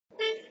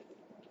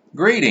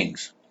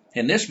Greetings.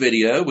 In this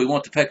video, we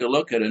want to take a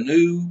look at a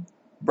new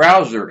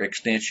browser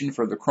extension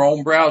for the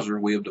Chrome browser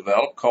we have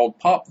developed called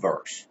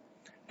PopVerse.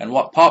 And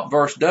what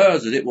PopVerse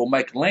does is it will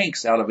make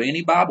links out of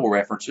any Bible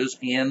references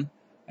in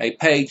a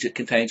page that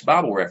contains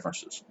Bible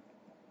references.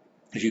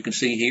 As you can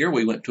see here,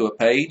 we went to a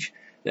page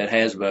that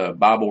has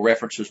Bible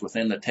references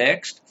within the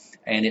text,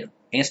 and it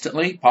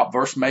instantly,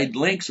 PopVerse made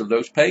links of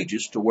those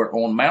pages to where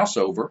on mouse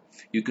over,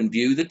 you can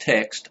view the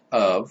text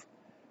of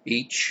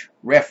each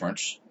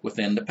reference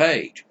within the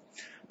page.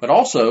 But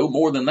also,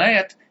 more than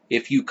that,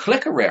 if you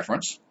click a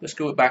reference, let's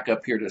go back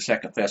up here to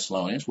 2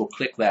 Thessalonians, we'll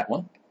click that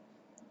one.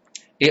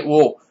 It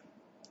will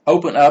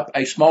open up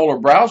a smaller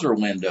browser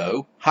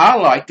window,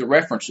 highlight the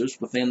references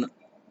within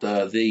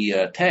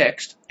the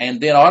text, and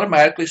then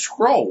automatically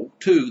scroll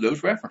to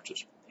those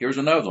references. Here's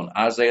another one,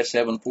 Isaiah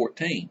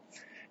 7:14.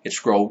 It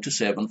scrolled to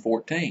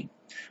 7:14.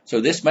 So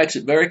this makes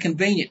it very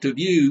convenient to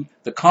view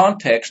the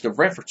context of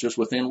references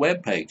within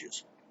web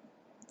pages.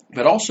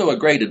 But also a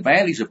great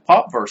advantage of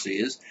PopVerse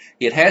is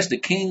it has the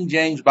King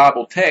James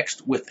Bible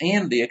text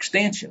within the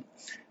extension.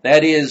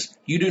 That is,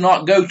 you do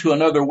not go to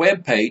another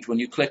web page when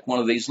you click one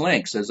of these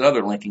links as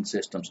other linking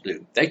systems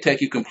do. They take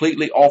you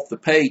completely off the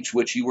page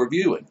which you were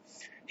viewing.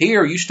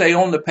 Here, you stay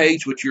on the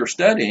page which you're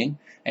studying,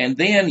 and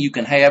then you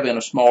can have in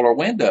a smaller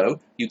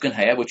window, you can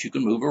have what you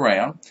can move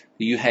around.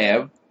 You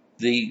have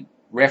the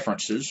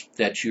references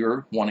that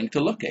you're wanting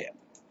to look at.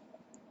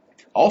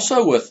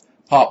 Also with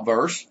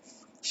PopVerse,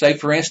 say,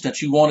 for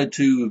instance, you wanted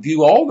to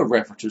view all the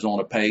references on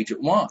a page at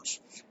once.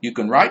 You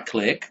can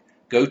right-click,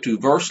 go to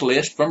Verse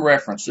List from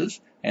References,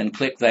 and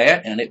click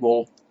that, and it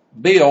will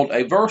build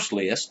a verse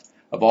list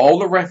of all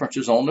the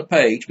references on the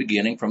page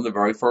beginning from the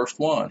very first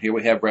one. Here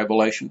we have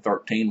Revelation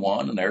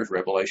 13:1, and there's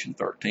Revelation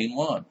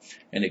 13:1.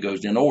 And it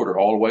goes in order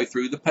all the way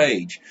through the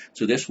page.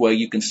 So this way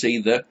you can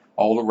see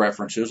all the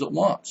references at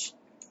once.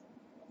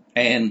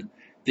 And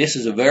this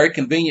is a very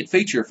convenient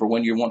feature for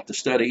when you want to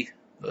study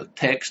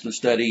text and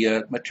study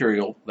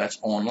material that's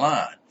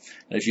online.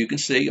 As you can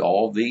see,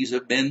 all these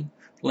have been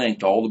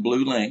linked, all the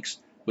blue links.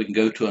 We can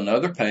go to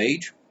another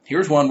page.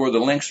 Here's one where the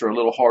links are a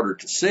little harder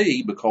to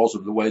see because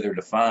of the way they're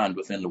defined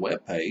within the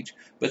web page,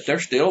 but they're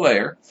still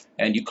there,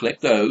 and you click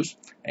those,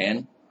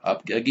 and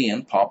up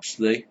again pops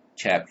the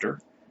chapter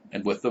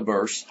and with the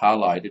verse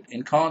highlighted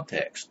in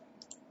context.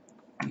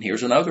 And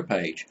here's another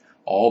page.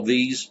 All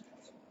these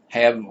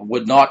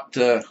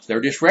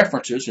they're just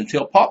references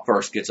until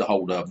PopVerse gets a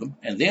hold of them,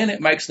 and then it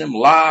makes them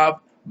live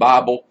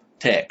Bible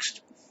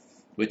text,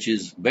 which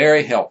is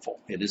very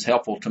helpful. It is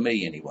helpful to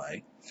me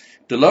anyway.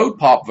 To load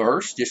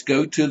PopVerse, just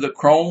go to the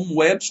Chrome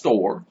Web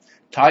Store,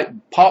 type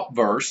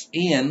PopVerse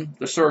in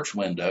the search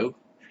window.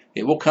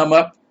 It will come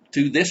up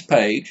to this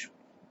page.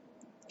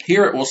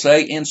 Here it will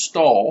say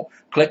install.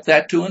 Click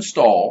that to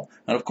install,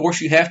 and of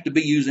course you have to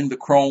be using the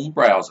Chrome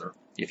browser.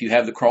 If you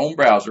have the Chrome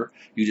browser,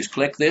 you just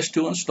click this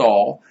to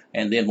install,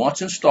 and then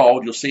once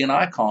installed, you'll see an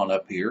icon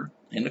up here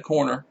in the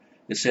corner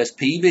that says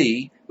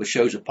PV, which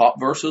shows that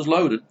PopVerse is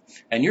loaded,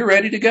 and you're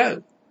ready to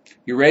go.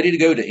 You're ready to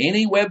go to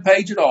any web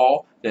page at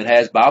all that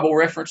has Bible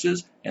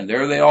references, and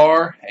there they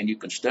are, and you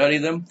can study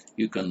them,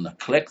 you can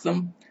click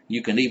them,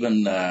 you can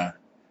even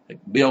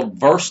build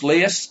verse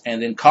lists,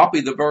 and then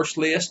copy the verse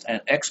list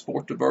and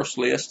export the verse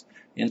list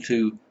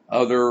into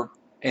other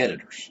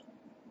editors.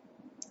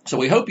 So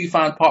we hope you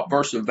find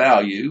PopVerse of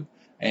value,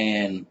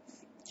 and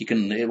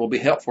it will be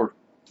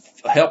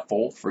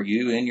helpful for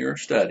you in your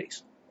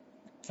studies.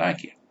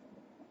 Thank you.